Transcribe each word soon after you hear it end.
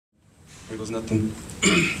Here goes nothing.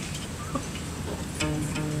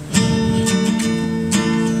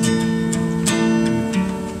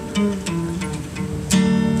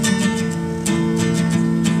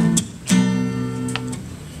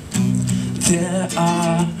 There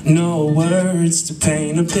are no words to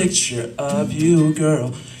paint a picture of you,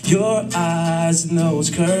 girl. Your eyes and those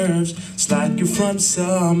curves, it's like you're from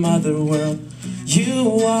some other world. You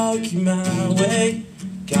walk my way,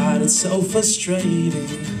 God, it's so frustrating.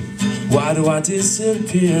 Why do I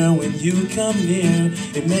disappear when you come near?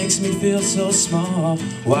 It makes me feel so small.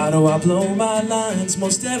 Why do I blow my lines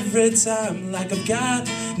most every time like I've got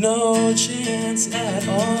no chance at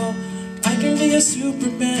all? I can be a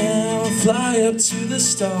Superman, fly up to the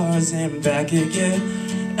stars and back again.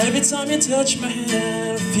 Every time you touch my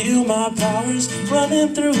hand, feel my powers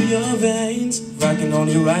running through your veins. If I can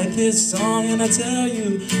only write this song and I tell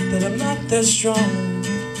you that I'm not that strong.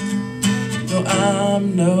 No,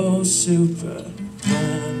 I'm no Superman.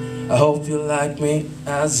 I hope you like me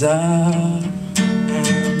as I am.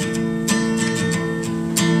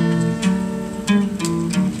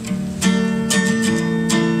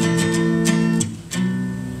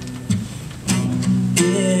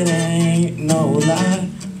 It ain't no lie,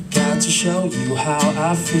 got to show you how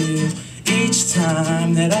I feel. Each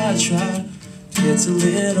time that I try, it's a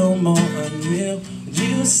little more unreal. When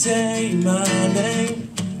you say my name,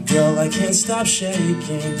 girl, I can't stop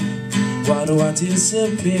shaking. Why do I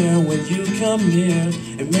disappear when you come near?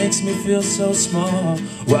 It makes me feel so small.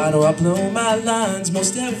 Why do I blow my lines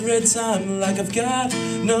most every time like I've got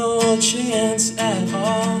no chance at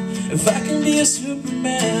all? If I can be a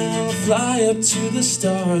Superman, I'll fly up to the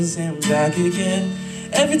stars and back again.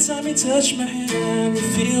 Every time you touch my hand, you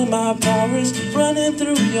feel my powers running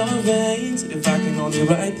through your veins. If I can only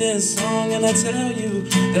write this song and I tell you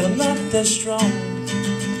that I'm not that strong.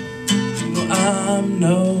 No, I'm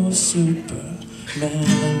no Superman.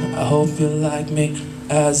 I hope you like me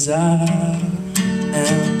as I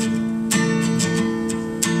am.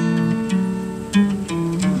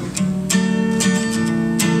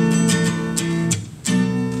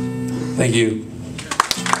 Thank you.